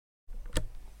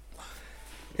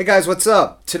Hey guys, what's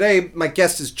up? Today my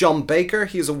guest is John Baker.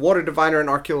 He is a water diviner and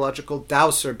archaeological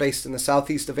dowser based in the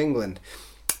southeast of England.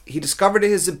 He discovered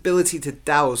his ability to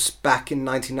dowse back in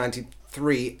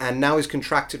 1993 and now he's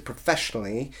contracted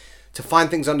professionally to find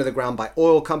things under the ground by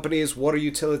oil companies, water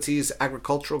utilities,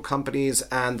 agricultural companies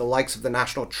and the likes of the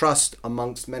National Trust,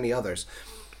 amongst many others.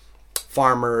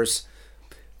 Farmers.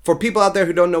 For people out there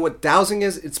who don't know what dowsing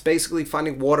is, it's basically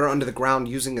finding water under the ground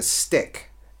using a stick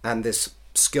and this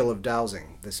skill of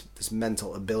dowsing, this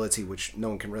mental ability which no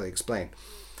one can really explain.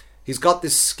 He's got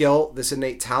this skill, this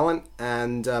innate talent,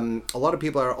 and a lot of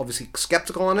people are obviously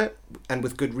skeptical on it, and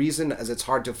with good reason, as it's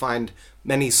hard to find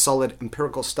many solid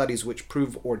empirical studies which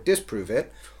prove or disprove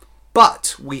it.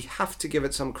 But we have to give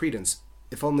it some credence,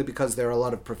 if only because there are a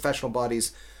lot of professional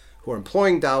bodies who are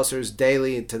employing dowsers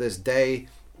daily to this day,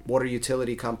 water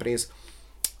utility companies.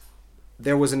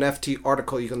 There was an FT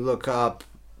article you can look up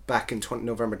back in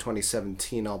November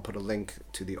 2017. I'll put a link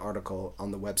to the article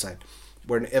on the website,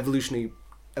 where an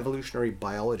evolutionary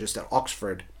biologist at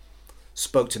Oxford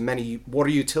spoke to many water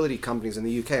utility companies in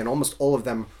the UK, and almost all of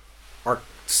them are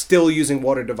still using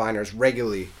water diviners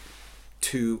regularly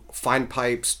to find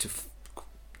pipes,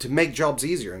 to make jobs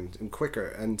easier and quicker.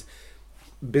 And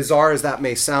bizarre as that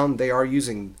may sound, they are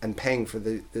using and paying for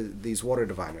these water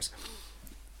diviners.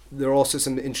 There are also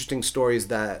some interesting stories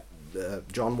that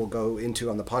John will go into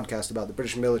on the podcast about the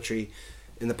British military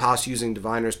in the past using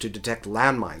diviners to detect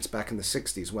landmines back in the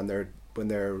 60s when their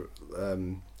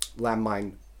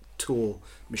landmine tool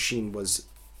machine was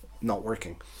not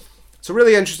working. It's a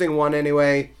really interesting one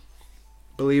anyway.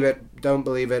 Believe it, don't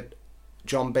believe it.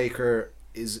 John Baker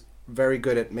is very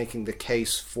good at making the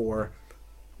case for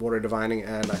water divining,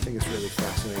 and I think it's a really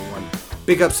fascinating one.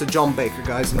 Big ups to John Baker,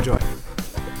 guys. Enjoy.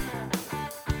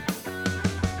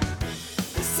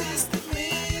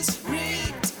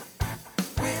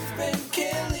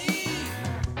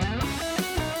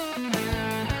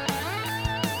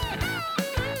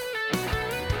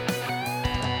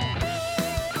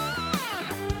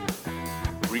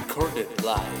 Recorded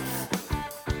live.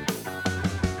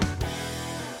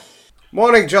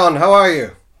 Morning, John. How are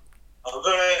you? I'm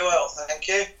very well, thank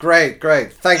you. Great.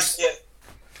 Thanks. Thank you.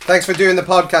 Thanks for doing the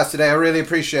podcast today. I really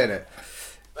appreciate it.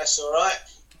 That's all right.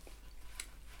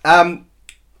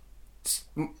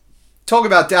 Talk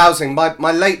about dowsing.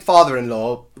 My late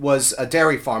father-in-law was a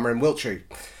dairy farmer in Wiltshire,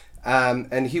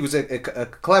 and he was a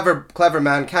clever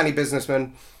man, canny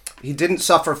businessman. He didn't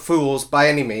suffer fools by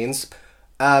any means,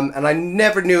 and I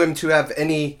never knew him to have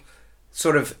any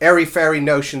sort of airy-fairy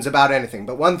notions about anything.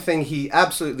 But one thing he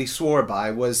absolutely swore by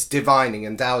was divining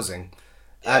and dowsing.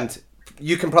 Yeah. And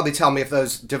you can probably tell me if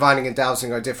those divining and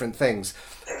dowsing are different things.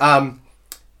 I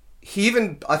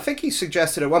think he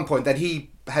suggested at one point that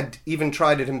he had even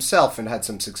tried it himself and had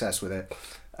some success with it.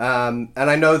 And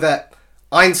I know that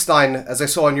Einstein, as I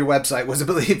saw on your website, was a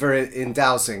believer in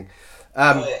dowsing.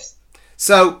 Yes.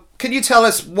 So can you tell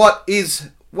us what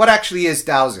actually is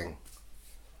dowsing?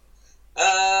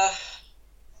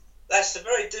 That's a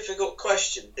very difficult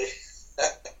question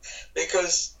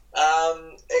because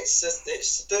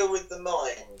it's to do with the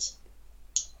mind,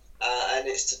 and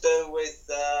it's to do with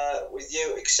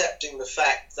you accepting the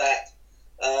fact that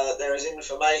there is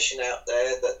information out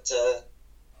there that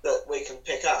we can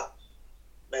pick up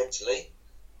mentally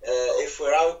if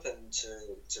we're open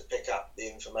to pick up the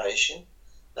information,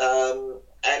 and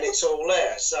it's all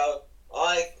there. So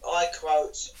I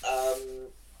quote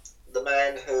the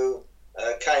man who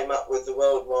came up with the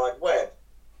World Wide Web,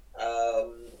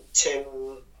 Tim.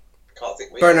 Can't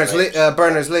think.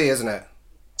 Berners-Lee, isn't it?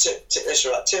 That's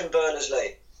right, Tim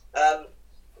Berners-Lee. Now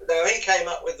he came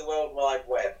up with the World Wide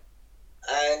Web,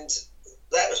 and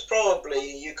that was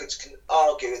probably, you could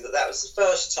argue that was the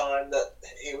first time that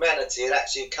humanity had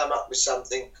actually come up with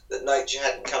something that nature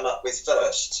hadn't come up with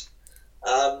first.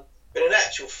 But in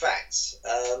actual fact,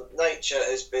 nature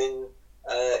has been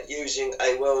using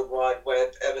a World Wide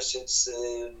Web ever since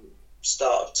the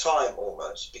start of time,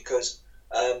 almost, because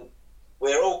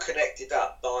we're all connected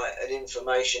up by an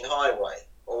information highway,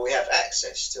 or we have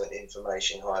access to an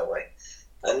information highway,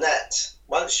 and that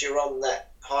once you're on that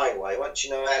highway, once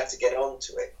you know how to get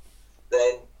onto it,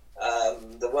 then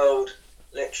the world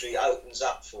literally opens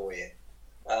up for you,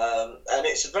 and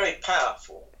it's a very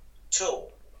powerful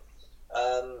tool.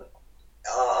 I'm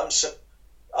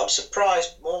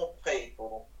surprised more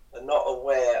people are not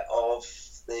aware of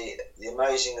the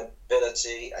amazing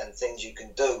ability and things you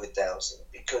can do with dowsing,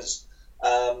 because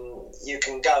you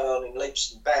can go on in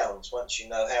leaps and bounds once you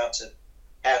know how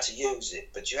to use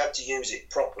it, but you have to use it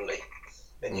properly,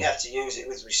 and you have to use it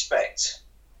with respect,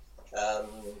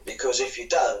 because if you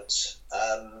don't,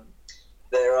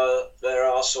 there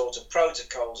are are sort of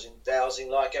protocols in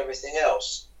dowsing like everything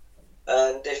else.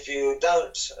 And if you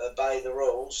don't obey the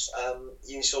rules,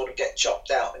 you sort of get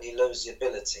chopped out and you lose the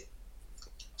ability.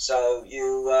 So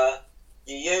you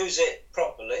use it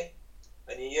properly,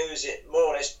 and you use it more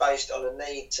or less based on a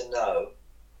need to know.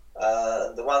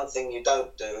 And the one thing you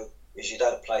don't do is you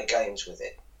don't play games with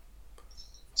it.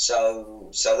 So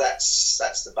that's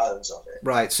the bones of it.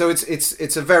 Right. So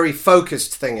it's a very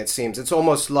focused thing. It seems it's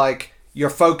almost like you're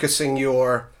focusing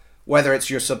whether it's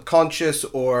your subconscious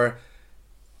or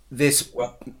this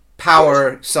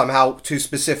power somehow to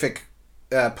specific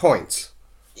points.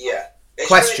 Yeah. It's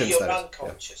questions. Really your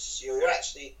unconscious. Yeah. You're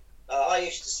actually. I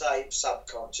used to say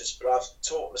subconscious, but I've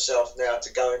taught myself now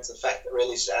to go into the fact that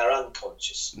really it's our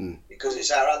unconscious, because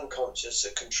it's our unconscious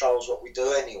that controls what we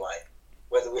do anyway,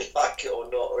 whether we like it or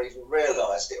not, or even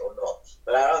realise it or not.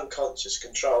 But our unconscious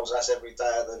controls us every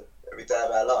day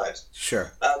of our lives.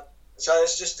 Sure. So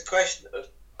it's just a question of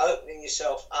opening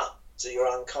yourself up to your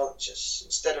unconscious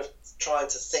instead of trying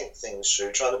to think things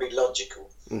through, trying to be logical.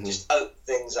 Just open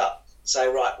things up. Say,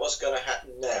 right, what's going to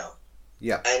happen now?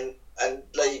 Yeah. And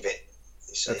leave it.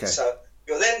 You see. Okay. So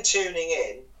you're then tuning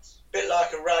in, a bit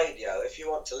like a radio. If you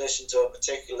want to listen to a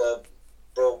particular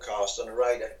broadcast on a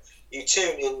radio, you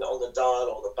tune in on the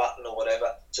dial or the button or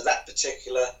whatever to that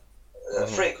particular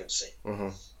frequency.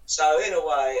 So in a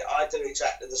way, I do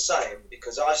exactly the same,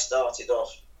 because I started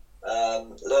off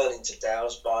learning to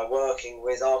dowse by working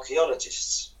with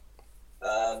archaeologists,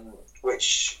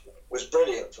 which was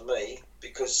brilliant for me,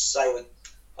 because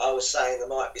I was saying there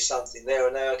might be something there,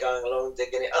 and they were going along and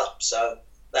digging it up. So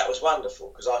that was wonderful,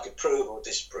 because I could prove or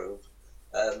disprove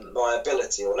my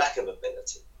ability or lack of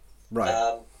ability.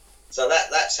 Right. So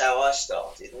that's how I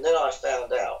started. And then I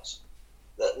found out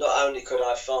that not only could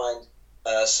I find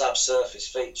subsurface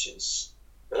features,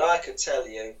 but I could tell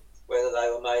you whether they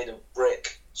were made of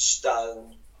brick,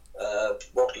 stone,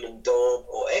 wattle and daub,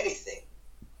 or anything.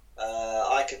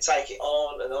 I could take it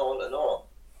on and on and on.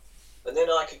 And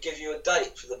then I could give you a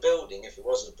date for the building if it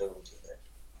wasn't a building there.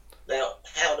 Now,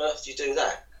 how on earth do you do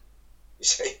that? You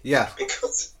see? Yeah.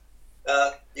 Because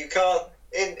you can't,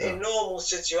 in normal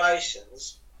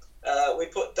situations, we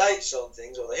put dates on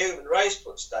things, or the human race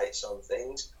puts dates on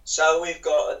things, so we've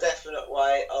got a definite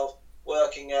way of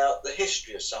working out the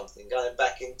history of something, going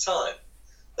back in time.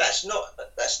 That's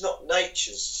not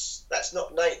nature. That's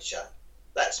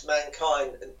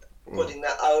mankind putting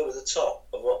that over the top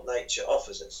of what nature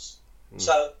offers us.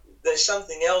 So there's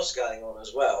something else going on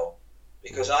as well,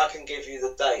 because I can give you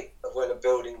the date of when a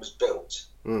building was built,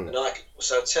 and I can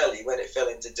also tell you when it fell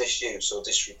into disuse or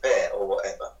disrepair or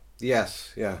whatever.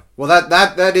 Yes, yeah. Well,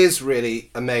 that is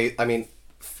really amazing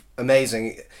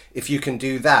if you can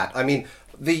do that. I mean,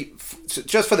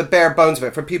 just for the bare bones of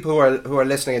it, for people who are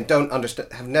listening and don't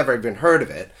understand, have never even heard of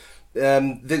it,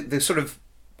 the sort of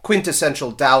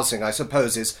quintessential dowsing, I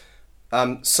suppose, is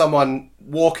someone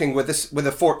walking with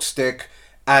a forked stick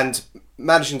and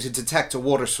managing to detect a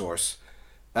water source.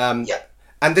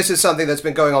 And this is something that's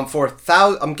been going on for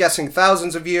I'm guessing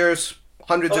thousands of years,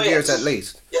 hundreds of years at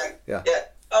least. Yeah.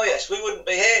 Oh yes, we wouldn't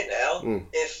be here now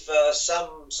if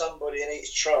somebody in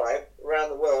each tribe around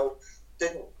the world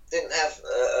didn't have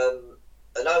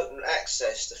an open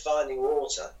access to finding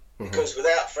water, because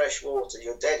without fresh water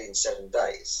you're dead in 7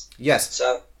 days. Yes.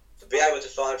 So to be able to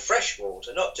find fresh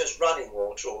water, not just running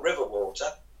water or river water,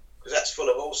 because that's full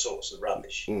of all sorts of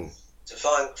rubbish, to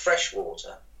find fresh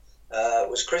water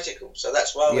was critical. So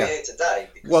that's why we're here today,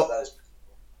 because of those.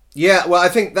 Yeah, well, I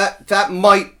think that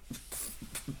might,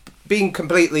 being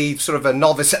completely sort of a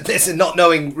novice at this and not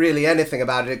knowing really anything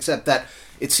about it, except that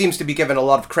it seems to be given a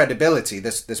lot of credibility,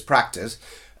 this practice,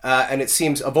 and it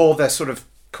seems of all the sort of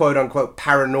quote-unquote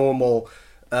paranormal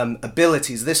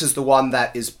abilities, this is the one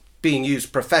that is being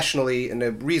used professionally in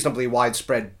a reasonably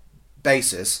widespread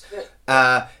basis.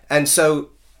 And so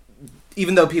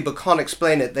even though people can't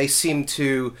explain it, they seem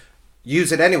to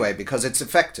use it anyway because it's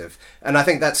effective. And I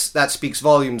think that speaks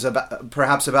volumes about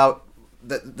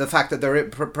the fact that there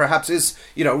perhaps is,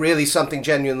 really something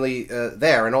genuinely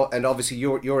there, and obviously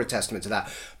you're a testament to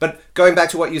that. But going back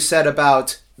to what you said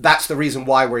about that's the reason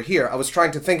why we're here, I was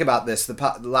trying to think about this the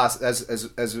last as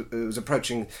it was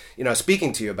approaching,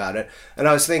 speaking to you about it, and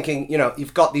I was thinking,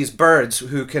 you've got these birds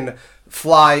who can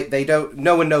fly.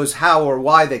 No one knows how or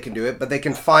why they can do it, but they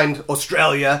can find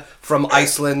Australia from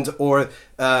Iceland, or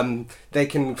they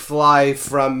can fly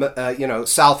from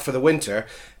south for the winter.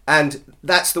 And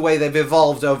that's the way they've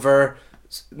evolved over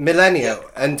millennia,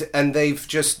 and they've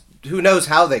just, who knows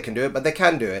how they can do it, but they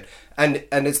can do it. And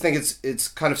I think it's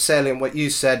kind of salient what you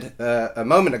said a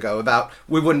moment ago about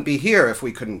we wouldn't be here if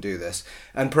we couldn't do this.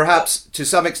 And perhaps to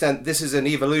some extent this is an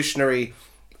evolutionary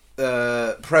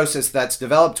process that's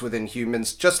developed within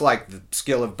humans, just like the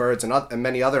skill of birds and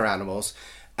many other animals.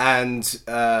 And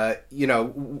it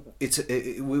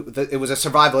was a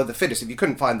survival of the fittest. If you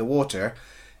couldn't find the water,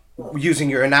 using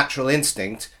your natural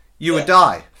instinct, you would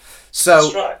die. So,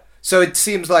 that's right. So it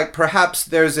seems like perhaps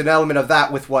there's an element of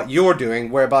that with what you're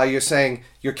doing, whereby you're saying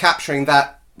you're capturing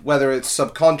that, whether it's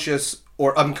subconscious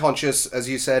or unconscious, as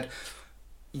you said.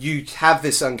 You have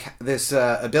this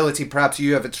ability. Perhaps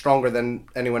you have it stronger than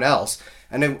anyone else.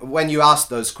 And then when you ask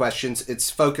those questions, it's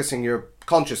focusing your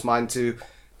conscious mind to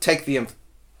take the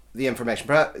information.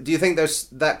 Perhaps, do you think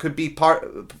that could be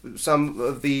some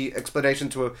of the explanation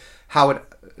to how it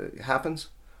happens?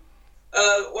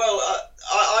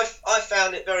 I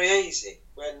found it very easy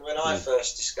when I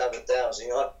first discovered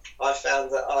dowsing. I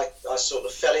found that I sort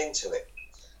of fell into it.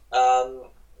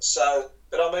 But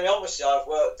I mean, obviously, I've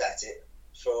worked at it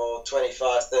for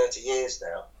 25, 30 years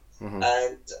now,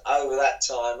 and over that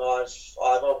time,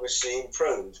 I've obviously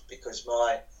improved because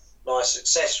my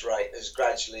success rate has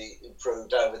gradually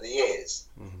improved over the years.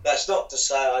 That's not to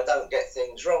say I don't get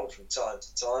things wrong from time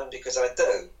to time, because I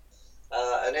do.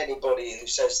 And anybody who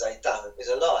says they don't is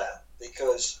a liar,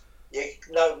 because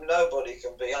nobody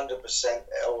can be 100%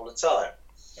 all the time.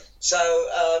 So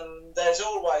there's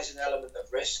always an element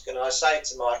of risk, and I say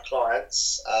to my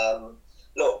clients,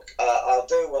 look, I'll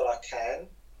do what I can.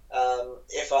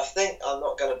 If I think I'm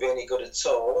not going to be any good at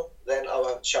all, then I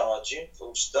won't charge you,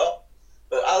 full stop.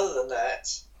 But other than that,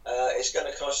 it's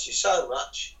going to cost you so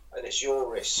much, and it's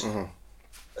your risk.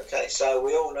 Okay, so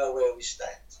we all know where we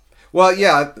stand. Well,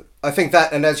 yeah, I think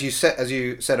that, and as you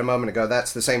said a moment ago,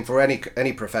 that's the same for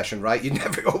any profession, right? You're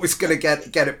never always going to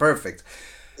get it perfect.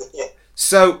 Yeah.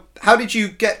 So, how did you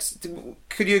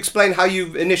could you explain how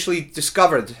you initially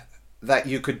discovered that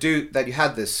you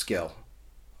had this skill?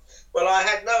 Well, I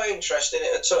had no interest in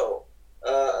it at all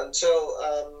until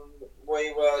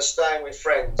we were staying with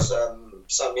friends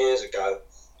some years ago,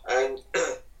 and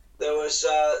there was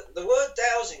the word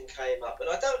dowsing came up, and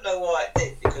I don't know why it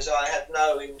did, because I had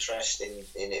no interest in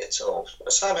it at all.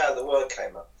 But somehow the word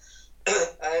came up,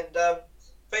 and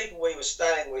people we were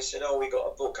staying with said, "Oh, we got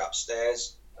a book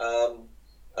upstairs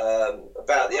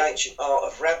about the ancient art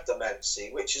of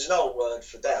rhabdomancy, which is an old word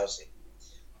for dowsing."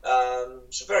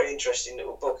 It's a very interesting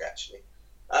little book, actually.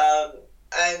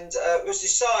 And it was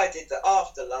decided that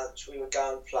after lunch we would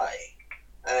go and play,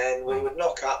 and we would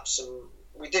knock up some.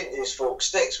 We didn't use fork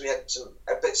sticks. We had some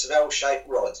bits of L-shaped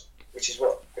rod, which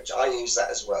I use that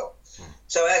as well.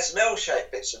 So I had some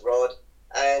L-shaped bits of rod,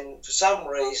 and for some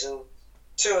reason,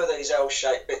 2 of these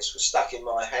L-shaped bits were stuck in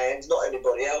my hands, not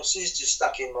anybody else's, just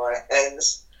stuck in my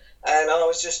hands. And I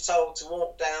was just told to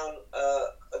walk down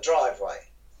a driveway,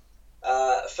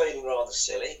 feeling rather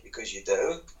silly, because you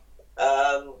do.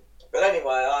 But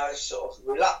anyway, I sort of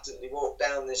reluctantly walked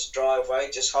down this driveway,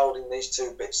 just holding these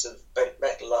 2 bits of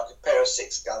metal, like a pair of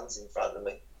 6 guns in front of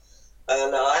me.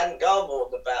 And I hadn't gone more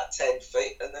than about 10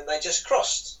 feet, and then they just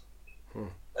crossed. And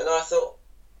I thought,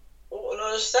 what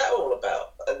on earth is that all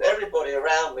about? And everybody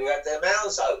around me had their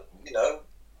mouths open,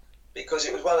 because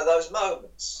it was one of those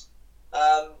moments.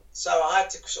 So I had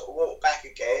to sort of walk back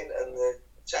again, and the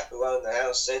chap who owned the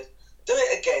house said, "Do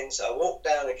it again." So I walked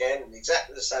down again in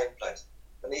exactly the same place.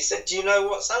 And he said, "Do you know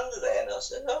what's under there?" And I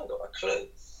said, "No, I haven't got a clue."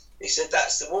 He said,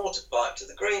 "That's the water pipe to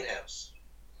the greenhouse."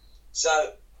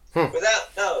 So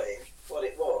without knowing what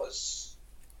it was,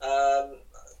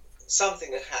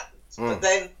 something had happened. But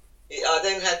then I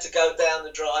then had to go down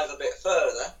the drive a bit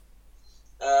further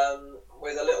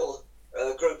with a little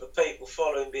group of people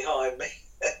following behind me.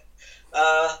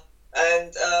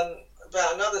 And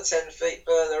about another 10 feet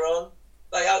further on,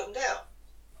 they opened out.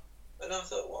 And I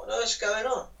thought, what on earth's going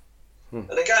on? And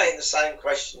again, the same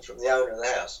question from the owner of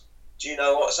the house. "Do you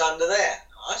know what's under there?"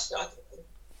 I said, "I don't know."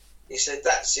 He said,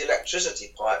 "That's the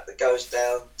electricity pipe that goes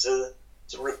down to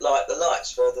light the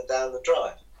lights further down the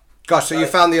drive." Gosh, so you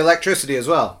found the electricity as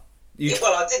well?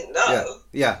 Well, I didn't know.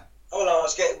 Yeah. All I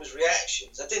was getting was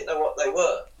reactions. I didn't know what they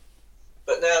were.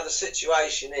 But now the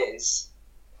situation is,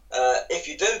 if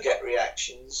you do get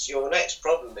reactions, your next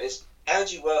problem is, how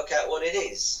do you work out what it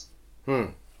is?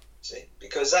 See,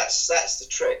 because that's the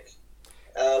trick.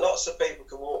 Lots of people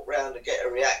can walk around and get a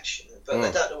reaction, but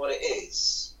they don't know what it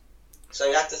is. So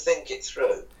you have to think it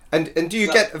through. And do you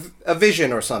get a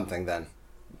vision or something then?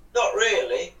 Not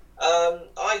really.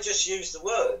 I just use the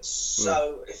words.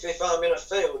 So if I'm in a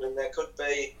field and there could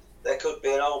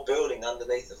be an old building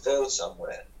underneath the field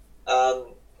somewhere.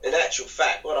 In actual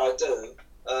fact, what I do,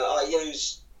 I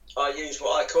use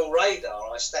what I call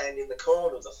radar. I stand in the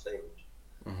corner of the field.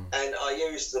 And I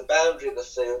use the boundary of the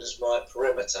field as my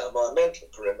perimeter, my mental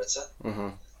perimeter.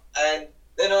 And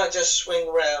Then I just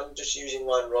swing round, just using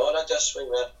one rod. I just swing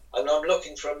round, and I'm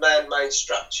looking for a man-made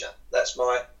structure. That's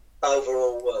my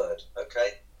overall word.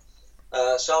 Okay.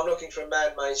 So I'm looking for a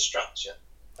man-made structure.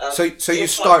 So you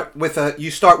start with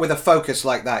a focus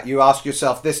like that. You ask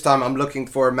yourself, this time I'm looking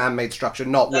for a man-made structure,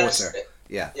 not water.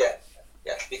 Yeah.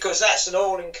 Because that's an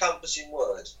all-encompassing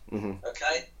word. Mm-hmm.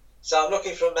 Okay. So I'm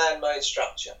looking for a man-made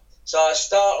structure. So I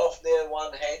start off near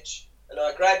one hedge, and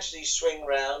I gradually swing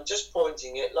round, just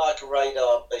pointing it like a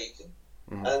radar beacon.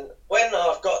 Mm-hmm. And when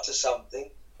I've got to something,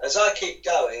 as I keep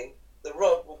going, the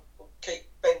rod will keep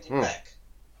bending back.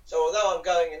 So although I'm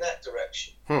going in that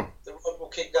direction, the rod will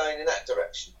keep going in that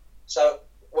direction. So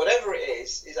whatever it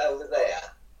is over there.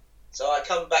 So I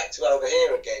come back to over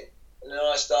here again, and then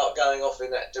I start going off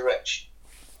in that direction.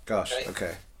 Gosh,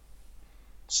 okay.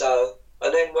 So,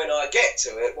 and then when I get to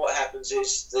it, what happens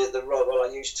is the rod, well,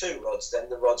 I use two rods, then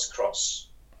the rods cross.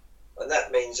 And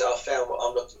that means I found what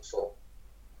I'm looking for.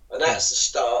 And that's the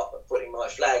start of putting my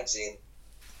flags in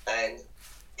and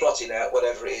plotting out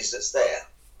whatever it is that's there.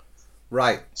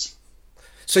 Right.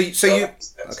 So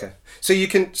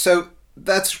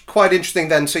that's quite interesting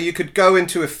then. So you could go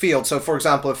into a field. So for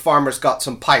example, if farmer's got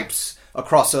some pipes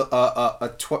across a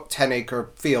 10-acre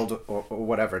field or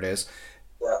whatever it is,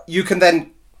 you can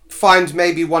then find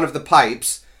maybe one of the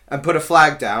pipes and put a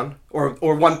flag down,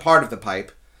 or one part of the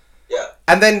pipe. Yeah.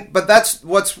 And then, but that's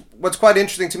what's quite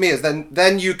interesting to me is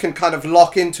then you can kind of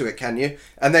lock into it, can you?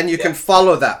 And then you can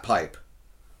follow that pipe.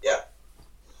 Yeah.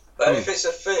 But if it's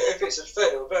a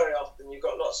field, very often you've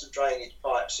got lots of drainage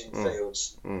pipes in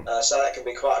fields, so that can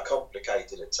be quite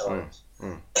complicated at times.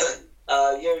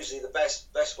 Usually the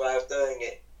best way of doing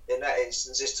it in that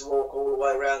instance is to walk all the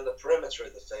way around the perimeter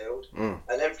of the field,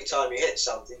 and every time you hit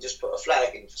something, just put a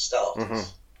flag in for starters.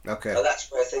 Mm-hmm. Okay. So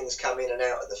that's where things come in and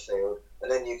out of the field, and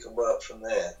then you can work from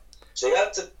there. So you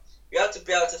have to be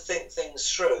able to think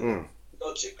things through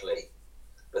logically.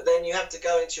 But then you have to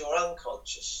go into your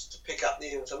unconscious to pick up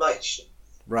the information.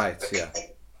 Right,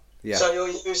 okay? Yeah. So you're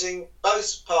using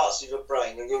both parts of your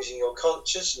brain. You're using your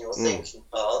conscious and your thinking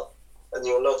part and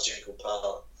your logical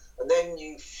part. And then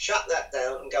you shut that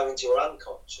down and go into your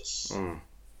unconscious.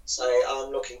 Say,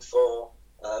 I'm looking for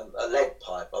a lead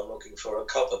pipe. I'm looking for a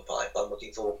copper pipe. I'm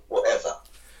looking for whatever.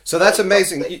 So that's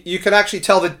amazing. You can actually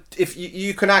tell if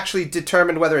you can actually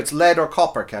determine whether it's lead or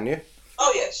copper, can you?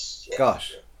 Oh, yes.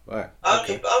 Gosh. Yeah. Right.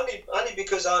 Only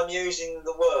because I'm using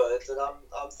the word that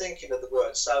I'm thinking of the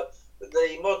word. So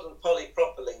the modern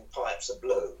polypropylene pipes are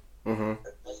blue. Mm-hmm.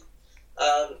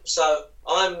 So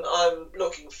I'm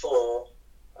looking for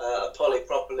a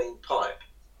polypropylene pipe.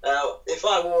 Now, if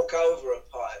I walk over a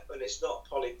pipe and it's not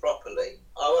polypropylene,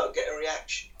 I won't get a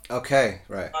reaction. Okay,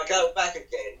 right. I go back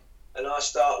again and I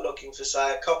start looking for,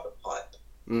 say, a copper pipe.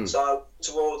 So I walk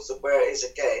towards where it is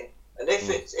again. And if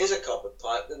it is a copper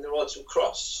pipe, then the rods will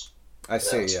cross. I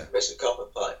see, yeah. It's a copper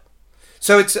pipe.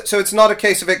 So it's not a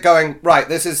case of it going, right,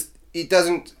 it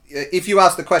doesn't, if you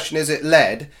ask the question, is it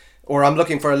lead, or I'm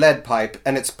looking for a lead pipe,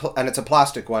 and it's a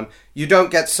plastic one, you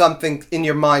don't get something in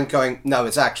your mind going, no,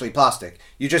 it's actually plastic.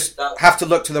 You just have to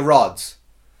look to the rods.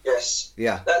 Yes.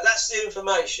 Yeah. That's the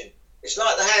information. It's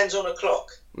like the hands on a clock,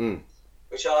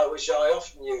 which I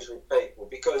often use with people,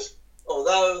 because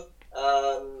although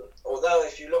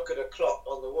if you look at a clock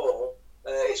on the wall,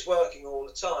 it's working all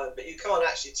the time, but you can't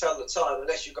actually tell the time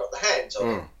unless you've got the hands on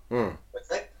it.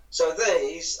 Okay? So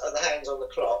these are the hands on the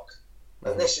clock,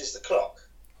 and this is the clock.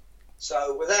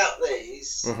 So without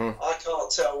these, I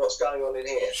can't tell what's going on in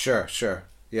here. Sure,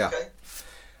 yeah. Okay?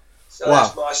 So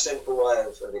that's my simple way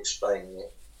of explaining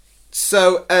it.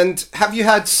 So, and have you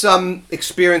had some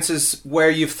experiences where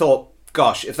you've thought,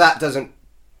 gosh, if that doesn't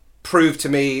prove to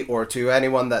me or to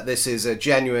anyone that this is a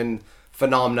genuine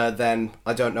phenomena, then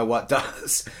I don't know what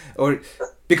does? Or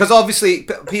because obviously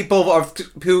people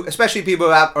especially people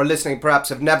who are listening, perhaps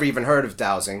have never even heard of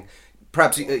dowsing.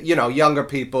 Perhaps younger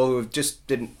people who just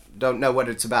don't know what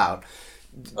it's about.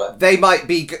 They might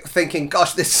be thinking,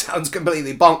 "Gosh, this sounds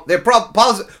completely bonk." They're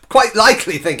quite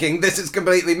likely thinking this is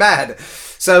completely mad.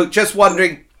 So, just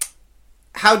wondering,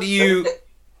 can you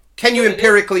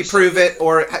empirically prove it,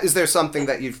 or is there something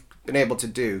that you've been able to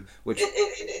do? Which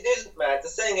it isn't mad. The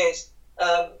thing is,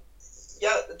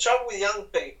 the trouble with young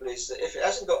people is that if it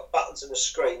hasn't got buttons and a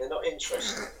screen, they're not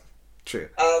interested. True.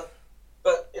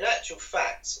 But in actual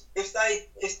fact, if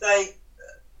they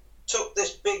took this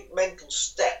big mental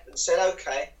step and said,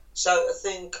 okay, so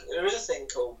there is a thing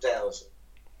called dowsing.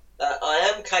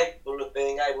 I am capable of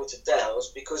being able to dowse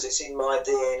because it's in my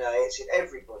DNA, it's in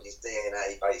everybody's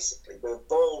DNA basically. We're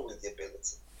born with the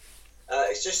ability.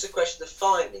 It's just a question of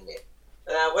finding it.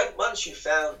 Now, once you've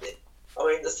found it, I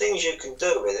mean, the things you can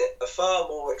do with it are far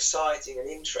more exciting and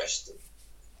interesting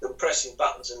than pressing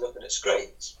buttons and looking at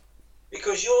screens,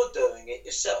 because you're doing it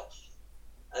yourself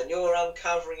and you're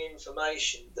uncovering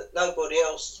information that nobody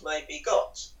else has maybe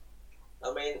got.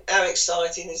 I mean, how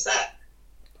exciting is that?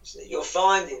 You're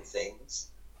finding things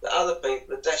that other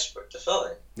people are desperate to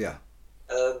find. Yeah.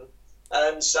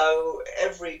 And so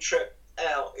every trip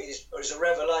out is a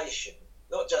revelation,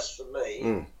 not just for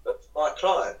me, but for my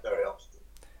client very often.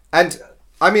 And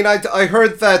I mean, I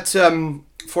heard that,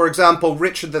 for example,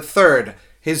 Richard III,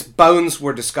 his bones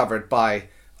were discovered by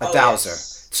a dowser.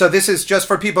 Yes. So this is just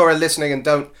for people who are listening and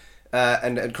don't,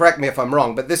 and correct me if I'm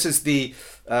wrong, but this is the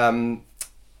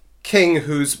king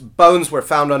whose bones were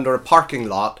found under a parking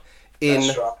lot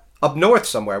in up north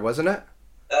somewhere, wasn't it?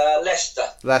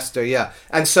 Leicester, yeah.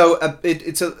 And so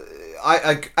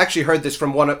I actually heard this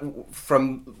from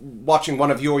watching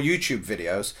one of your YouTube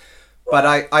videos, but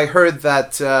I heard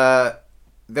that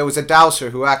there was a dowser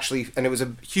who actually, and it was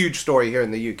a huge story here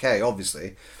in the UK,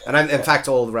 obviously, and in fact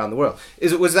all around the world.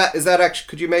 Is that actually?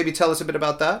 Could you maybe tell us a bit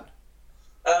about that?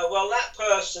 Well, that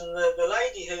person, the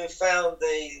lady who found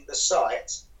the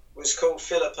site, was called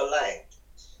Philippa Lang,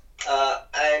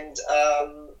 and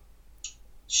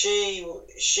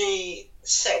she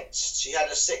sensed, she had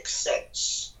a sixth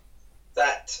sense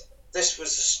that this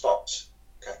was the spot.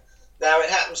 Okay, now it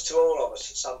happens to all of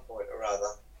us at some point or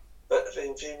other, but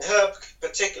in her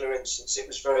particular instance, it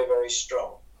was very, very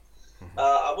strong.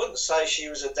 I wouldn't say she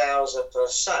was a dowser per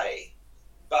se,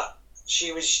 but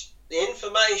she was the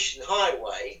information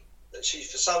highway that she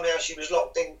was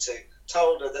locked into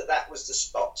told her that was the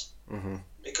spot.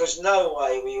 Because no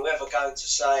way were you ever going to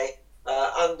say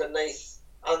underneath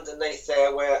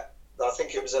there where I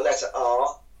think it was a letter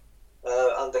R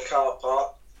under car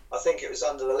park. I think it was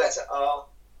under the letter R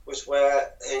was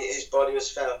where his body was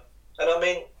found. And I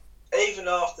mean, even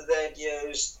after they'd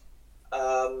used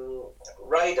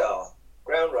radar,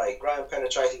 ground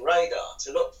penetrating radar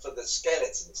to look for the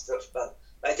skeletons,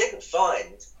 they didn't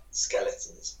find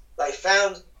skeletons. They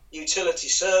found utility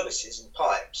services and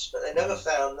pipes, but they never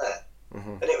found that.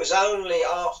 And it was only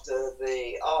after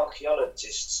the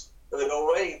archaeologists, who had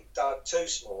already dug 2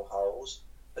 small holes,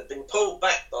 had been pulled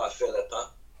back by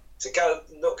Philippa to go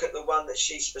look at the one that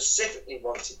she specifically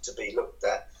wanted to be looked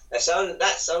at. That's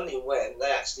only when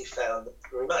they actually found the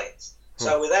remains.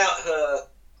 So without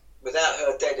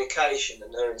her dedication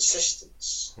and her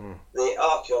insistence, the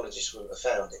archaeologists wouldn't have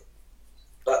found it.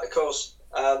 But of course,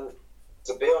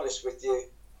 to be honest with you,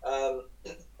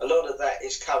 a lot of that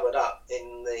is covered up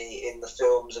in the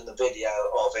films and the video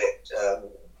of it.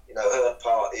 Her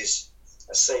part is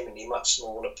a seemingly much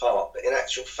smaller part, but in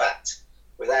actual fact,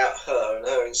 without her and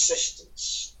her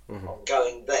insistence on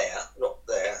going there, not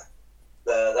there,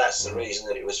 that's the reason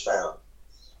that it was found.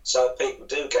 So people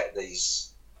do get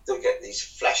these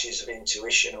flashes of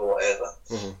intuition or whatever.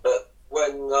 But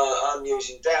when I'm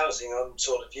using dowsing, I'm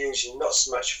sort of using not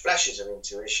so much flashes of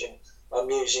intuition. I'm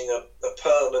using a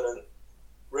permanent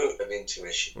route of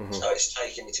intuition, so it's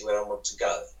taking me to where I want to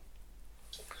go.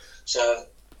 So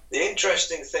the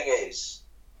interesting thing is,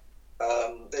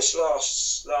 this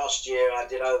last year I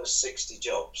did over 60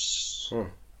 jobs.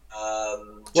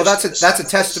 Well, that's a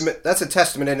testament. That's a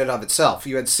testament in and of itself.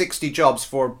 You had 60 jobs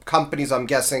for companies, I'm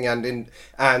guessing, and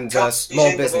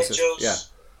small businesses. Yeah.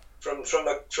 From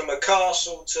a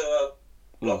castle to a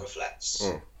block of flats,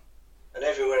 and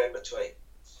everywhere in between.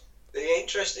 The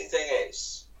interesting thing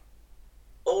is,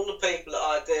 all the people that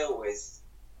I deal with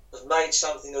have made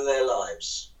something of their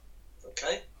lives.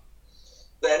 Okay,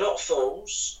 they're not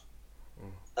fools.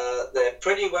 They're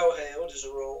pretty well heeled as a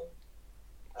rule,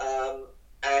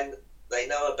 and they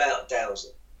know about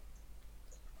dowsing.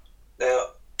 Now,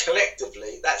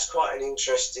 collectively, that's quite an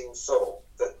interesting thought,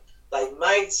 that they've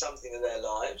made something of their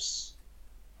lives.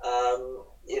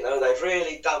 They've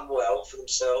really done well for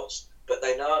themselves, but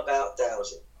they know about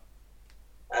dowsing.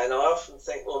 And I often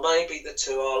think, well, maybe the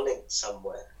two are linked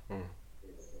somewhere,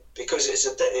 because it's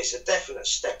a definite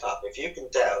step up. If you can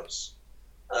dowse,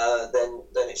 then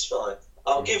it's fine.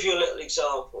 I'll give you a little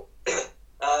example.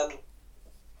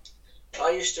 I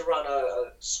used to run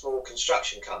a small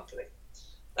construction company,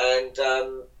 and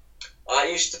I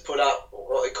used to put up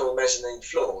what they call mezzanine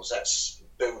floors. That's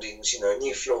buildings,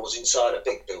 new floors inside a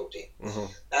big building.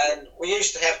 And we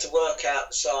used to have to work out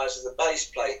the size of the base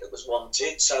plate that was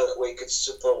wanted so that we could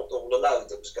support all the load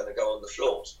that was going to go on the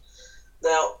floors.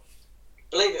 Now,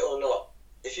 believe it or not,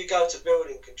 if you go to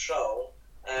building control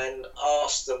and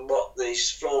ask them what this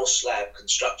floor slab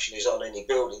construction is on any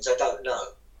buildings, they don't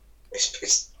know.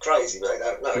 It's crazy, but they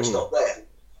don't know. It's not there.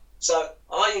 So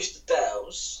I used to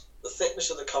dowse the thickness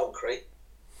of the concrete,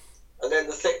 and then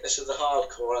the thickness of the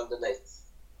hardcore underneath.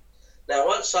 Now,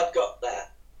 once I've got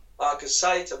that, I could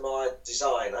say to my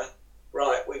designer,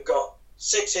 right, we've got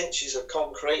 6 inches of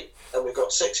concrete and we've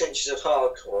got 6 inches of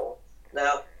hardcore.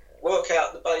 Now, work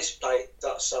out the base plate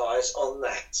size on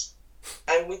that.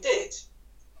 And we did.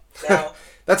 Now,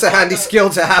 that's a handy skill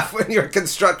to have when you're a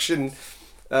construction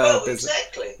business.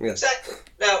 Exactly.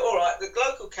 Now, all right, the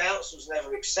local councils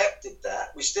never accepted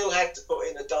that. We still had to put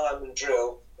in a diamond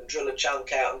drill and drill a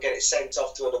chunk out and get it sent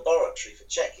off to a laboratory for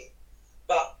checking.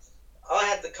 But I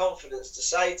had the confidence to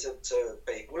say to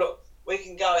people, look, we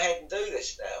can go ahead and do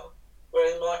this now,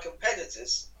 whereas my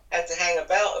competitors had to hang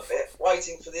about a bit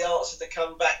waiting for the answer to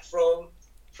come back from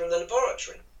the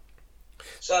laboratory.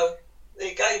 So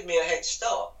it gave me a head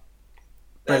start.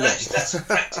 Now that's a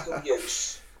practical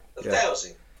use of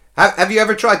dowsing. Have you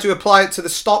ever tried to apply it to the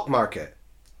stock market?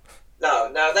 No.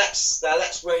 Now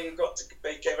that's where you've got to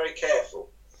be very careful.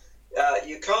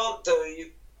 You can't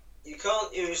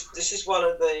use. This is one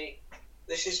of the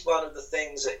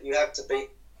things that you have to be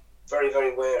very,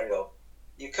 very wary of.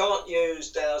 You can't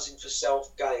use dowsing for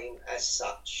self-gain as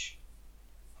such,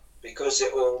 because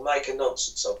it will make a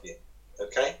nonsense of you.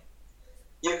 Okay?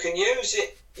 You can use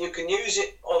it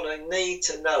on a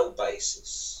need-to-know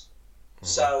basis. Mm-hmm.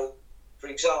 So, for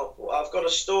example, I've got a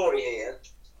story here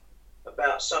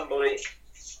about somebody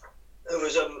who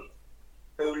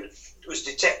was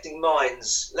detecting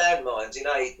landmines in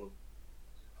Aden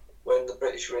when the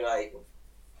British were in Aden.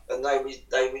 And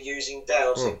they were using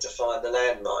dowsing to find the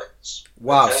landmines.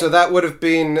 Wow! Okay? So that would have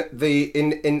been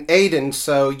in Aden.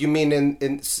 So you mean in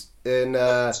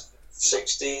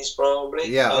 60s probably?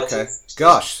 Yeah. Okay.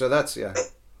 Gosh. So that's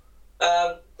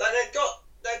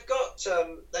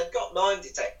They've got mine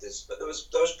detectors, but there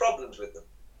was problems with them,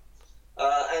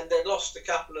 and they'd lost a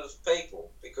couple of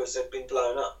people because they'd been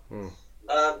blown up.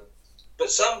 But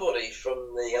somebody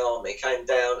from the army came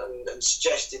down and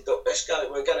suggested that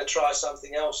we're going to try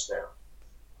something else now.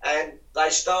 And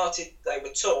they were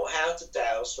taught how to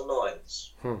dowse for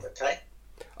mines. Okay?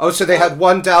 Oh, so they had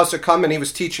one dowser come and he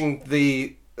was teaching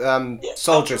the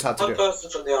soldiers how to do it. One person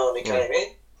from the army came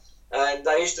in, and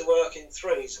they used to work in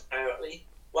threes, apparently.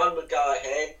 One would go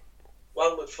ahead,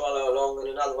 one would follow along, and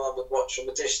another one would watch from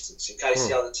a distance in case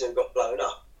the other two got blown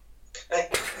up. Okay?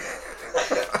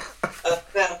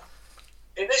 Now,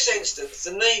 in this instance,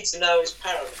 the need to know is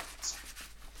paramount.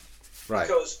 Right.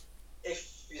 Because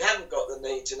if you haven't got the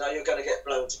need to know, you're going to get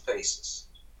blown to pieces.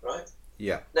 Right?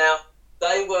 Yeah. Now,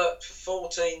 they worked for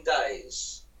 14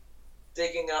 days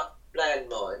digging up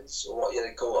landmines, or what you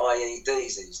call IEDs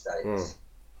these days,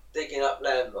 digging up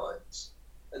landmines.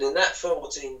 And in that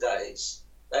 14 days,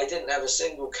 they didn't have a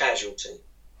single casualty.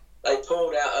 They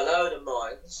pulled out a load of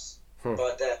mines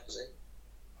by dowsing,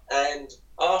 and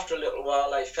after a little while,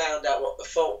 they found out what the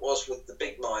fault was with the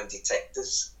big mine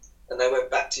detectors, and they went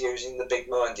back to using the big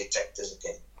mine detectors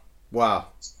again. Wow!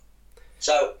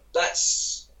 So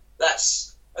that's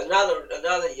another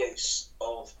use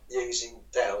of using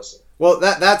dowsing. Well,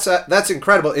 that's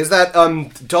incredible. Is that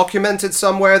documented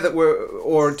somewhere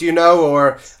or do you know?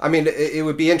 Or I mean, it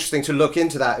would be interesting to look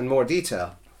into that in more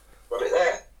detail. Got it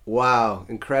there. Wow!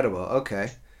 Incredible.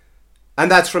 Okay. And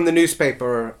that's from the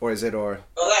newspaper, or is it, or?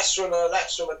 Oh, that's from a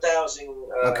dowsing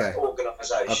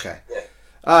organisation. Okay. Yeah.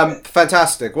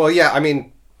 Fantastic. Well, yeah. I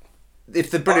mean,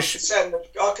 if the British, I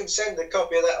can send a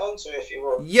copy of that on to you if you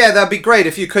want. Yeah, that'd be great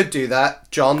if you could do that,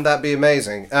 John. That'd be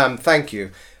amazing. Thank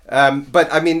you.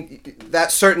 But I mean,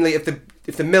 that's certainly if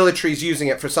the military's using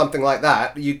it for something like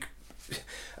that, you're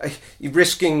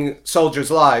risking soldiers'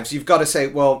 lives. You've got to say,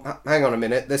 well, hang on a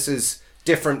minute. This is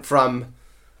different from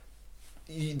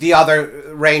the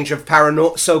other range of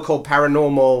so-called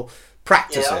paranormal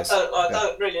practices. Yeah, I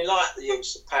don't really like the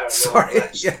use of paranormal. Sorry,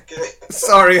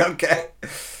 sorry. Okay.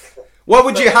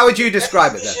 How would you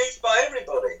describe it then? It's used by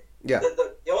everybody. Yeah.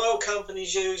 The oil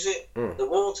companies use it. The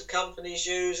water companies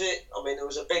use it. I mean, there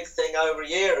was a big thing over a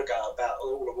year ago about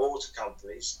all the water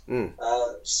companies.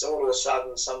 So all of a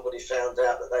sudden, somebody found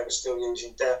out that they were still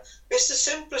using dowsing. It's the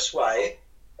simplest way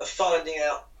of finding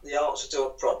out the answer to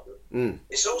a problem.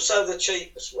 It's also the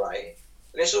cheapest way,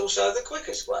 and it's also the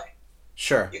quickest way.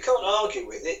 Sure. You can't argue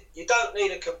with it. You don't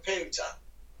need a computer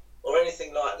or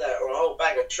anything like that, or a whole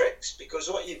bag of tricks, because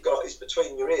what you've got is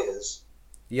between your ears.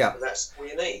 Yeah. And that's all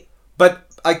you need. But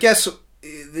I guess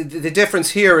the difference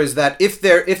here is that if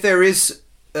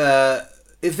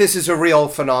this is a real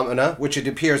phenomena, which it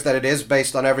appears that it is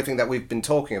based on everything that we've been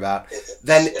talking about,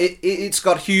 then it's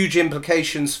got huge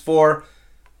implications for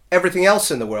everything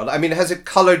else in the world. I mean, has it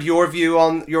coloured your view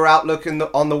on your outlook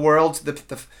on the world?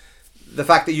 The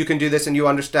fact that you can do this and you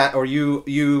understand, or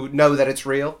you know that it's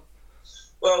real?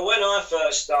 Well, when I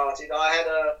first started,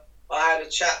 I had a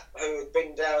chap who had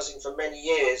been dowsing for many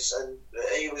years, and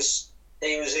he was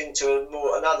into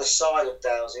another side of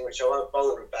dowsing, which I won't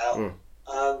bother about.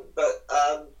 But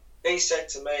he said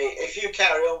to me, if you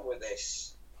carry on with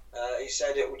this, he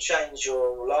said it will change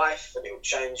your life and it will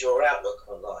change your outlook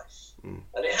on life.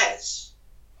 And it has.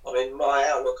 I mean, my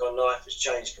outlook on life has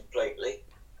changed completely.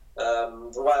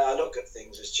 The way I look at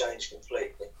things has changed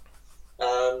completely.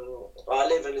 I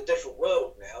live in a different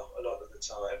world now a lot of the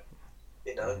time.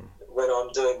 You know, when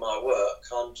I'm doing my work,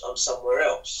 I'm somewhere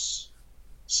else.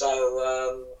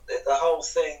 So the whole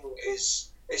thing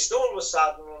it's all of a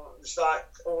sudden, it's like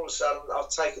all of a sudden I've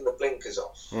taken the blinkers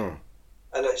off.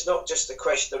 And it's not just a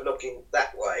question of looking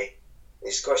that way,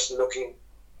 it's a question of looking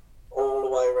all the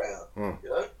way around, you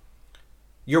know?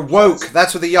 You're woke.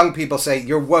 That's what the young people say.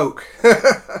 You're woke.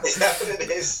 Is that what it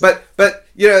is? But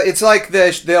you know, it's like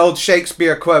the old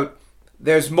Shakespeare quote,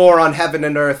 there's more on heaven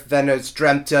and earth than is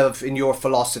dreamt of in your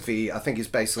philosophy. I think he's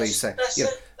basically saying,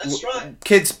 that's right.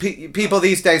 Kids, people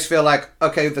these days feel like,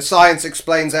 okay, the science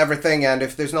explains everything, and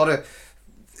if there's not a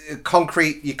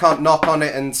concrete, you can't knock on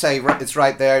it and say it's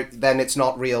right there, then it's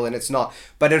not real, and it's not.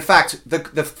 But in fact,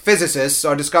 the physicists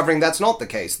are discovering that's not the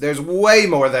case. There's way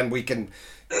more than we can,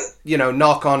 you know,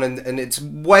 knock on, and it's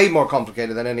way more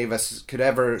complicated than any of us could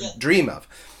ever dream of.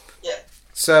 Yeah.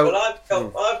 So,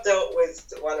 well, I've dealt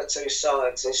with one or two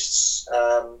scientists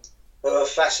who are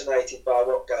fascinated by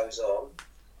what goes on.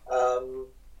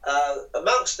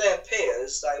 Amongst their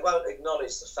peers, they won't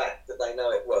acknowledge the fact that they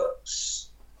know it works.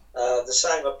 The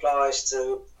same applies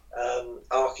to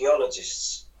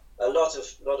archaeologists. A lot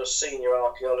of senior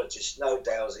archaeologists know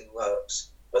dowsing works,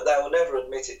 but they will never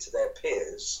admit it to their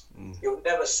peers. You'll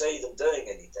never see them doing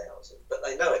any dowsing, but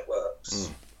they know it works.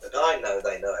 And I know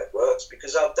they know it works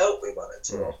because I've dealt with one or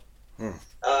two.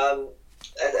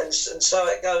 And so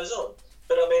it goes on.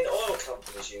 But I mean, oil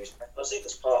companies use it. I think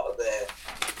it's part of their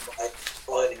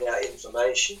finding out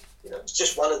information. You know, it's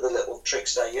just one of the little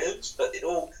tricks they use, but it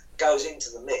all goes into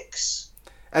the mix.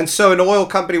 And so an oil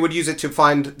company would use it to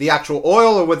find the actual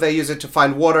oil, or would they use it to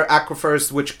find water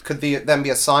aquifers, which could then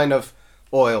be a sign of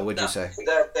oil, would you say?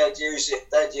 They'd use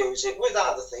it with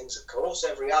other things, of course.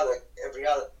 Every other.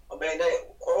 I mean,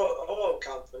 oil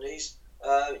companies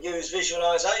use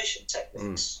visualization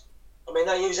techniques. I mean,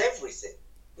 they use everything,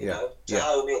 you know, to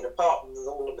home in. Apart from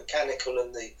all the mechanical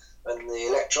and the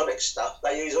electronic stuff,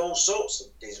 they use all sorts of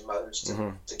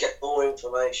gizmos to get more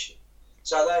information.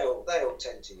 So they all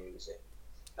tend to use it.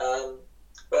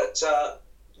 But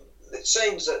it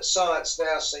seems that science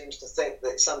now seems to think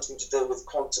that it's something to do with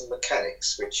quantum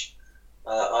mechanics, which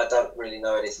I don't really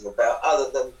know anything about,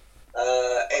 other than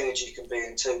energy can be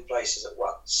in two places at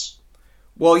once.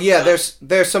 Well, yeah,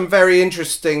 there's some very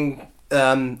interesting,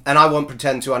 and I won't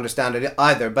pretend to understand it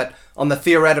either, but on the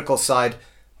theoretical side,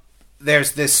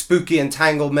 there's this spooky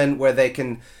entanglement where they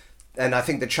can, and I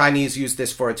think the Chinese used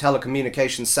this for a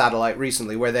telecommunications satellite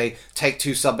recently, where they take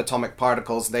two subatomic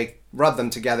particles, they rub them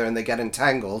together and they get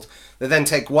entangled. They then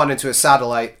take one into a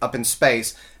satellite up in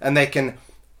space, and they can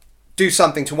do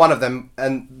something to one of them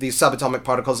and these subatomic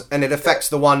particles, and it affects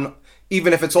the one,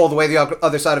 even if it's all the way the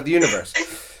other side of the universe.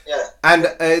 And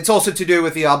it's also to do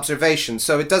with the observation.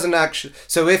 So it doesn't actually.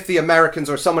 So if the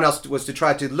Americans or someone else was to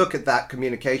try to look at that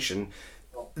communication,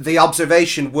 the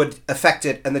observation would affect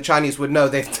it, and the Chinese would know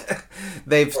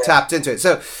they've tapped into it.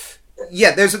 So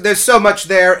yeah, there's so much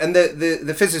there, and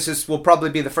the physicists will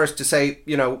probably be the first to say,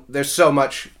 you know, there's so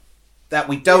much that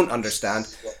we don't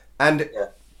understand, and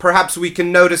perhaps we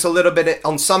can notice a little bit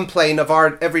on some plane of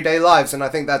our everyday lives, and I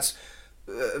think that's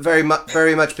very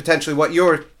much potentially what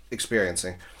you're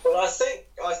experiencing. Well, I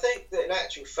think that in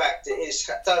actual fact it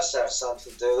does have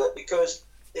something to do with it, because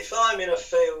if I'm in a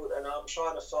field and I'm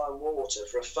trying to find water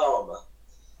for a farmer,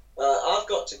 I've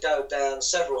got to go down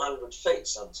several hundred feet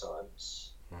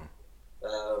sometimes.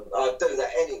 I do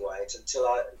that anyway until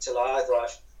either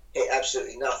I've hit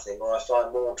absolutely nothing or I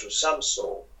find water of some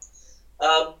sort.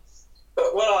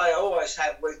 But what I always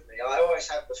have with me, I always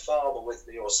have the farmer with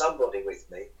me or somebody with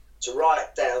me to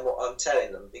write down what I'm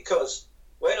telling them, because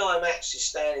when I'm actually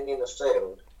standing in a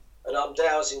field and I'm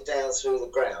dowsing down through the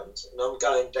ground and I'm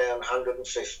going down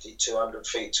 150, 200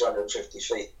 feet, 250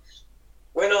 feet,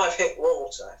 when I've hit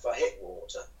water, if I hit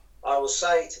water, I will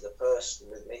say to the person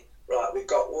with me, right, we've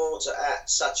got water at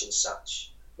such and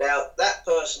such. Now, that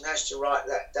person has to write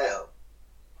that down,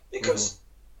 because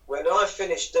when I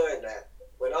finish doing that,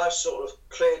 when I've sort of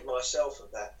cleared myself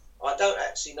of that, I don't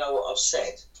actually know what I've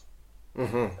said.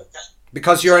 Okay?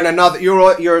 Because you're in another,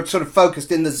 you're sort of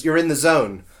focused you're in the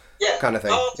zone, kind of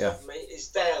thing. Part of me is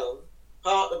down.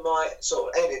 Part of my sort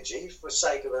of energy, for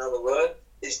sake of another word,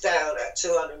 is down at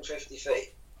 250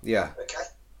 feet. Yeah. Okay.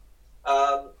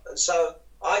 And so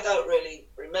I don't really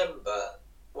remember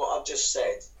what I've just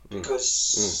said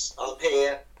because I'm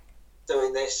here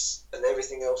doing this and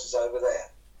everything else is over there.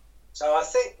 So I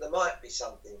think there might be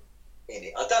something in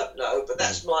it. I don't know, but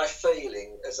that's my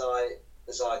feeling as I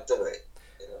do it.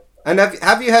 You know? And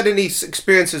have you had any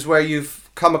experiences where you've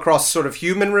come across sort of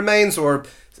human remains or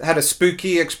had a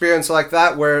spooky experience like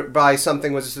that whereby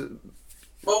something was...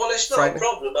 Well, it's not a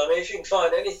problem. I mean, if you can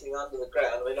find anything under the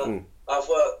ground, I mean, I've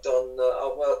worked on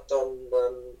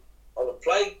a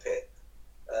plague pit.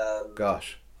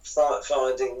 Gosh.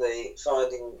 Finding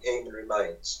human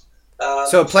remains.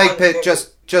 So a plague pit,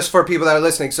 just for people that are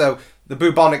listening. So the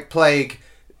bubonic plague,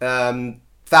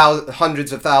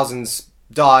 hundreds of thousands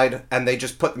died, and they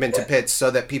just put them into pits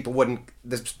so that people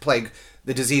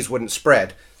the disease wouldn't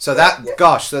spread. So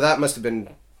so that must have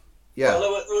been. Yeah.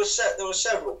 Well, there were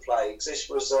several plagues. This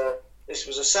was a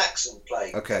Saxon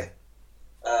plague. Okay.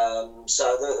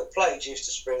 So the plagues used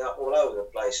to spring up all over the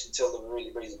place until there were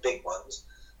really, really big ones.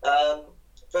 But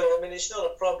I mean, it's not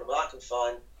a problem. I can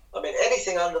find. I mean,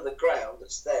 anything under the ground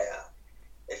that's there.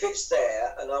 If it's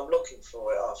there and I'm looking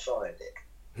for it, I'll find it.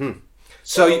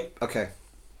 So okay.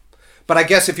 But I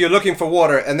guess if you're looking for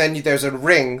water and then there's a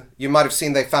ring, you might have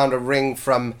seen they found a ring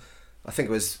from, I think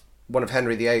it was one of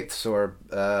Henry VIII's or.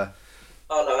 Oh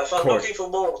no! If I'm looking for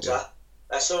water,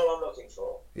 that's all I'm looking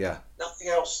for. Yeah. Nothing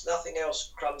else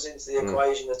comes into the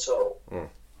equation at all.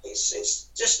 It's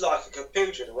just like a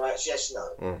computer in a way. It's yes,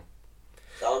 no.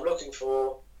 So I'm looking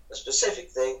for a specific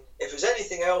thing. If there's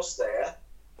anything else there,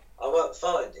 I won't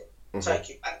find it. Take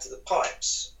it back to the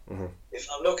pipes. If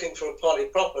I'm looking for a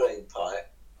polypropylene pipe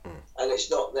and it's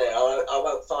not there, I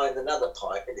won't find another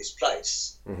pipe in its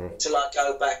place until I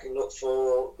go back and look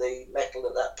for the metal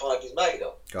that pipe is made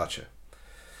of. Gotcha.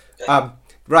 Okay.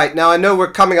 Right, now I know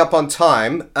we're coming up on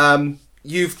time.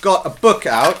 You've got a book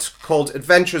out called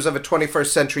Adventures of a 21st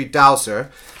Century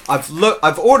Dowser.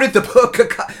 I've ordered the book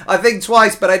I think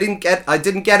twice, but I didn't get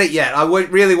it yet. I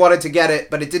really wanted to get it,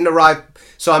 but it didn't arrive.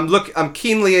 So I'm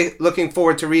keenly looking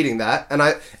forward to reading that. And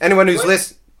anyone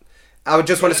who's I would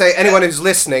just want to say anyone who's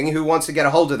listening who wants to get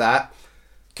a hold of that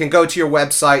can go to your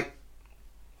website.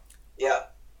 Yeah.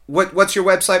 What's your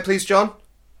website, please, John?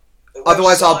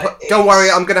 Otherwise, don't worry.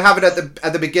 I'm going to have it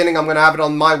at the beginning. I'm going to have it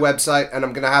on my website, and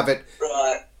I'm going to have it.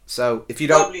 Right. So if you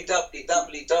don't.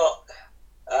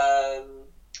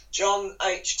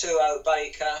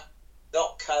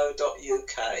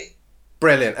 www.jonh2obaker.co.uk.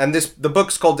 Brilliant. And the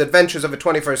book's called Adventures of a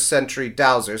 21st Century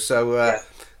Dowser. So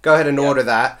go ahead and order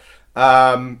that.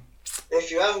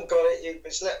 If you haven't got it, you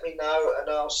just let me know, and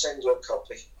I'll send you a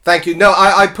copy. Thank you. No,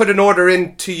 I put an order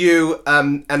in to you,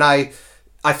 and I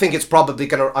think it's probably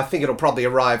it'll probably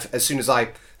arrive as soon as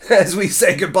we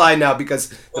say goodbye now because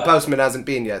the postman hasn't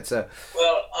been yet. So.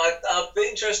 Well, I'd be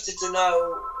interested to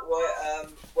know where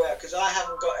because I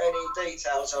haven't got any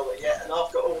details of it yet, and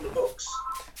I've got all the books.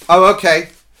 Oh, okay.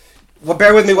 Well,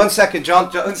 bear with me 1 second, John.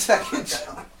 1 second,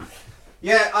 John.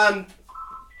 Yeah,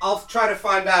 I'll try to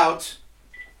find out.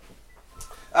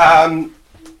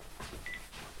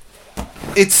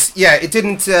 It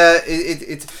didn't.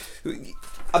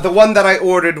 The one that I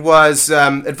ordered was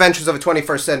Adventures of a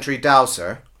 21st Century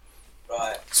Dowser.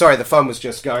 Right. Sorry, the phone was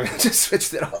just going. I just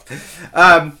switched it off.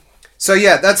 So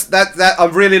yeah, that's that.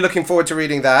 I'm really looking forward to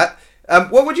reading that.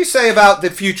 What would you say about the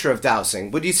future of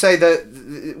dowsing? Would you say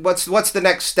what's the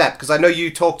next step? Because I know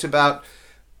you talked about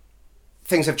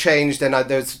things have changed and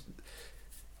there's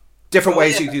different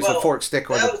ways you use a fork stick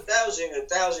or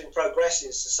dowsing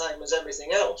progresses the same as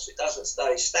everything else. It doesn't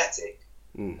stay static.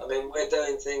 I mean, we're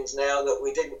doing things now that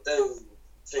we didn't do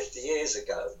 50 years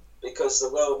ago because the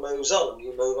world moves on and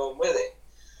you move on with it.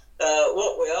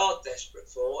 What we are desperate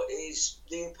for is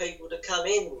new people to come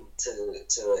in to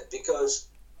it because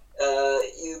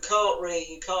you can't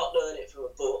learn it from a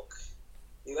book.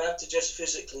 You have to just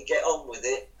physically get on with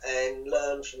it and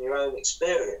learn from your own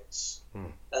experience.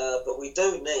 But we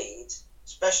do need,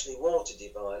 especially water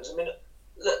divines. I mean,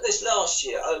 this last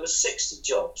year, over 60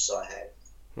 jobs I had.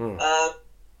 I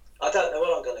don't know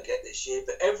what I'm going to get this year,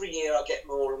 but every year I get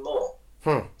more and more.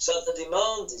 So the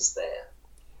demand is there.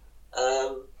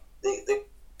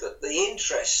 The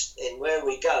interest in where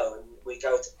we go, and we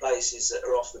go to places that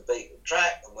are off the beaten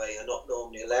track and where you're not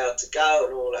normally allowed to go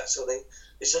and all that sort of thing.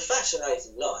 It's a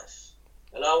fascinating life,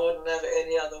 and I wouldn't have it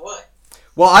any other way.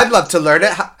 Well, I'd love to learn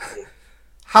it.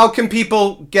 How can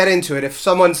people get into it? If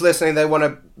someone's listening, they want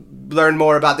to learn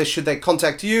more about this, should they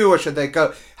contact you or should they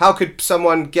go? How could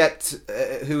someone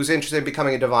who's interested in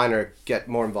becoming a diviner get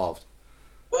more involved?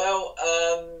 Well,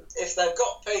 if they've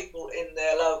got people in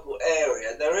their local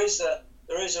area, there is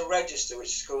there is a register which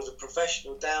is called the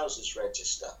Professional Dowsers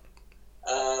Register.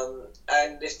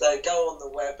 And if they go on the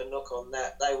web and look on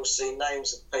that, they will see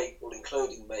names of people,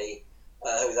 including me,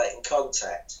 who they can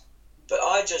contact. But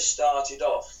I just started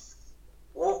off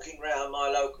walking around my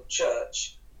local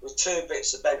church with 2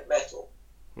 bits of bent metal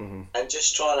and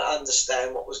just trying to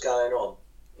understand what was going on.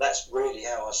 That's really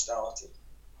how I started.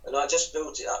 And I just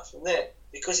built it up from there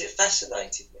because it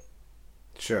fascinated me.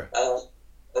 Sure.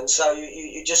 And so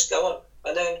you just go on.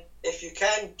 And then if you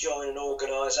can join an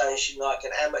organisation like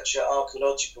an amateur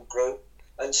archaeological group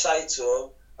and say to them,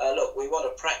 look, we want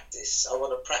to practice. I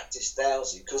want to practice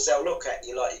dowsing, because they'll look at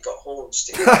you like you've got horns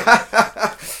sticking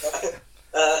out.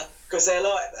 Because they're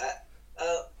like that.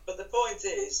 But the point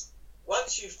is,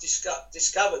 once you've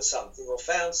discovered something or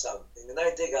found something and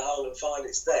they dig a hole and find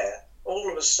it's there, all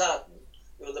of a sudden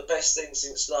you're the best thing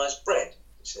since sliced bread,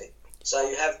 you see. So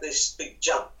you have this big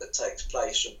jump that takes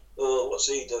place from, oh, what's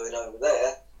he doing over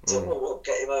there, to, well, we'll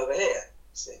get him over here,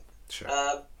 see. Sure.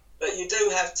 But you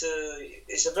do have to,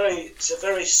 it's a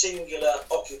very singular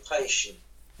occupation.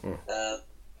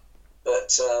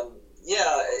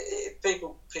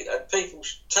 People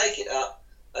take it up,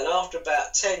 and after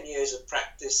about 10 years of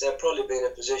practice, they'll probably be in a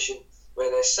position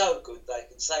where they're so good they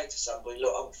can say to somebody,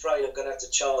 look, I'm afraid I'm going to have to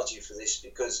charge you for this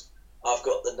because I've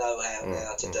got the know-how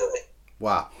now to do it.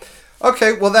 Wow.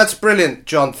 Okay, well, that's brilliant,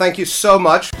 John. Thank you so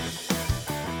much.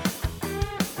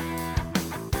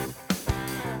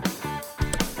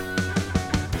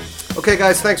 Okay,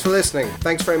 guys, thanks for listening.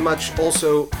 Thanks very much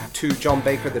also to John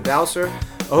Baker, the dowser.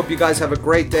 I hope you guys have a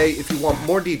great day. If you want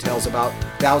more details about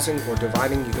dowsing or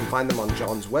divining, you can find them on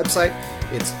John's website.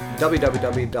 It's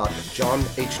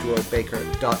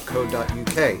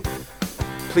www.johnh2obaker.co.uk.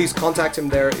 Please contact him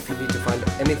there if you need to find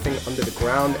anything under the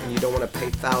ground and you don't want to pay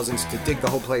thousands to dig the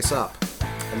whole place up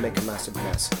and make a massive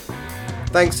mess.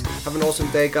 Thanks. Have an awesome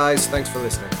day, guys. Thanks for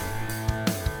listening.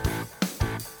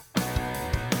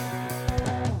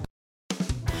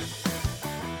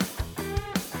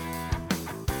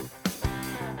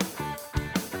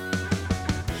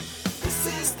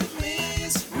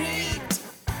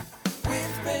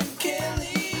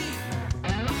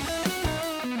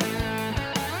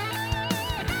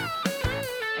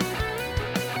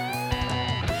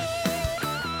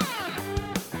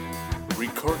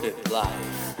 Recorded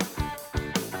live.